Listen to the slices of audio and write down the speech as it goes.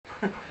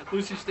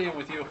Lucy's staying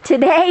with you.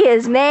 Today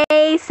is May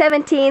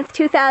 17th,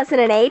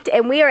 2008,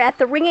 and we are at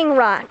the Ringing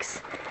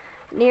Rocks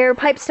near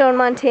Pipestone,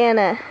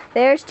 Montana.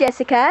 There's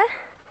Jessica.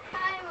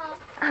 Hi, Mom.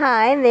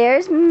 Hi, and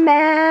there's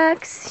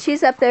Max.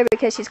 She's up there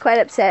because she's quite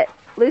upset.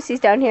 Lucy's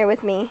down here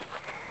with me.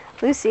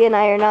 Lucy and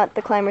I are not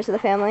the climbers of the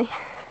family.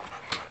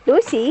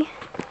 Lucy?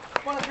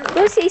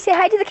 Lucy, say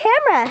hi to the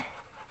camera.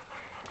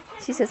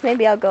 She says,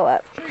 maybe I'll go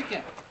up. Sure you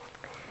can.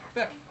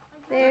 Beck.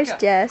 There's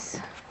Becca. Jess.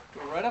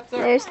 Go right up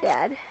there. There's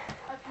Dad.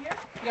 Up here?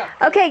 Yeah.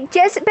 Okay,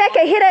 Jess, Becca,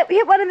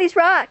 hit one of these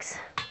rocks.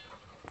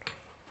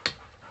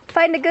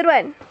 Find a good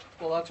one.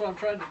 Well, that's why I'm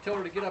trying to tell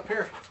her to get up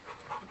here.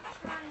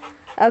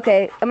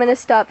 Okay, I'm gonna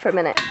stop for a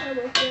minute.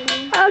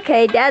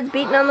 Okay, Dad's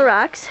beating on the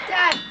rocks.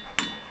 Dad.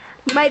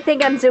 You might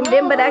think I'm zoomed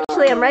in, but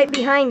actually I'm right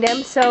behind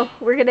him, so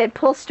we're gonna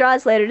pull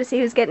straws later to see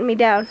who's getting me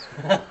down.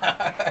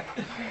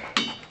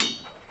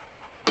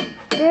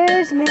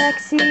 There's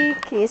Maxie.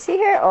 Can you see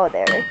her? Oh,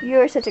 there.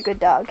 You're such a good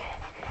dog.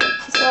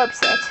 She's so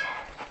upset.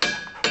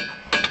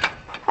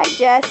 Hi,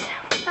 Jess.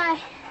 Hi.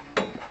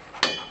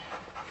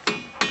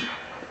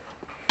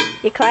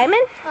 You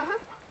climbing? Uh-huh.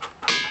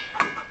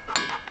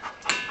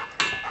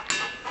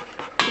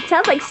 It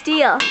sounds like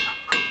steel.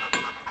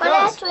 But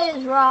actually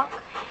it's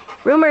rock.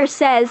 Rumor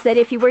says that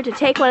if you were to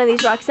take one of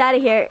these rocks out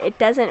of here, it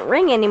doesn't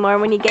ring anymore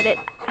when you get it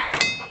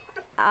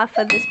off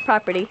of this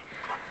property.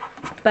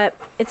 But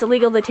it's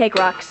illegal to take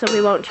rocks, so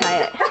we won't try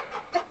it.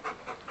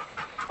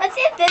 Let's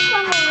see if this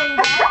one will ring.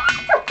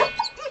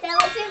 Yeah,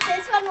 let's see if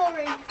this one will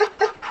ring.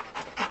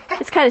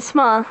 It's kind of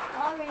small.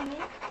 I'll ring it.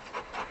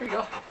 Here you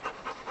go.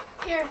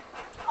 Here,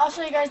 I'll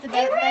show you guys the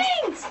best.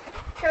 It rings!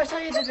 Here, I'll show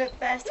you the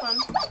best one.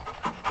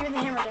 Give me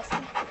the hammer,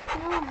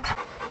 Jessica.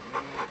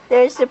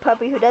 There's the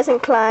puppy who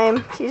doesn't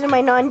climb. She's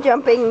my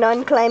non-jumping,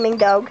 non-climbing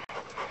dog.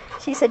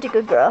 She's such a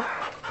good girl.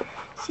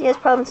 She has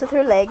problems with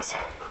her legs.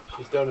 She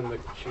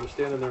was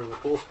standing there in the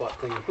cool spot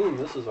thinking,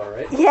 this is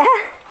alright. Yeah.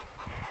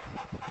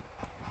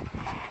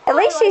 At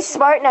least she's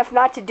smart enough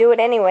not to do it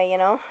anyway, you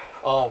know.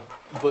 Oh,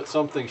 but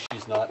some things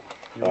she's not.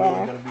 You're Yeah.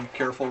 really going to be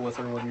careful with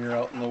her when you're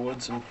out in the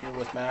woods and you're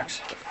with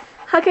Max.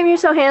 How come you're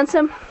so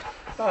handsome?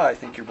 Oh, I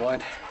think you're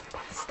blind.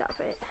 Stop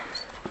it.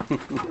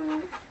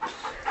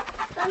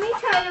 Let me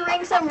try to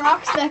ring some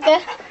rocks, Becca.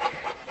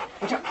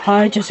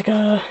 Hi,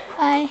 Jessica.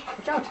 Hi.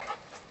 Watch out.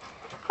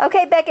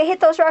 Okay, Becca, hit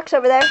those rocks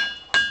over there.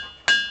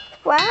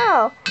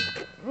 Wow.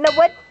 No,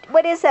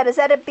 what is that? Is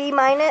that a B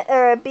minus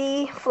or a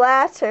B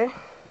flat or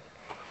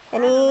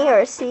an E or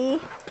a C?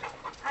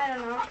 I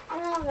don't know. I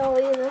don't know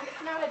either.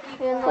 Not a deep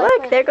one.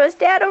 Look, there goes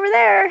Dad over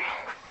there.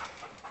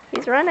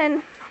 He's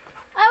running.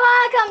 I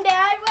want to come,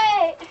 Dad.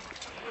 Wait.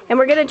 And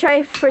we're going to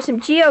try for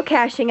some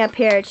geocaching up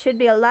here. It should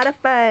be a lot of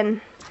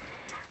fun.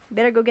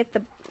 Better go get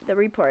the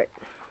report.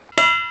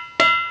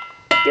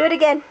 Do it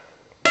again.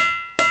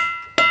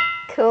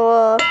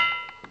 Cool.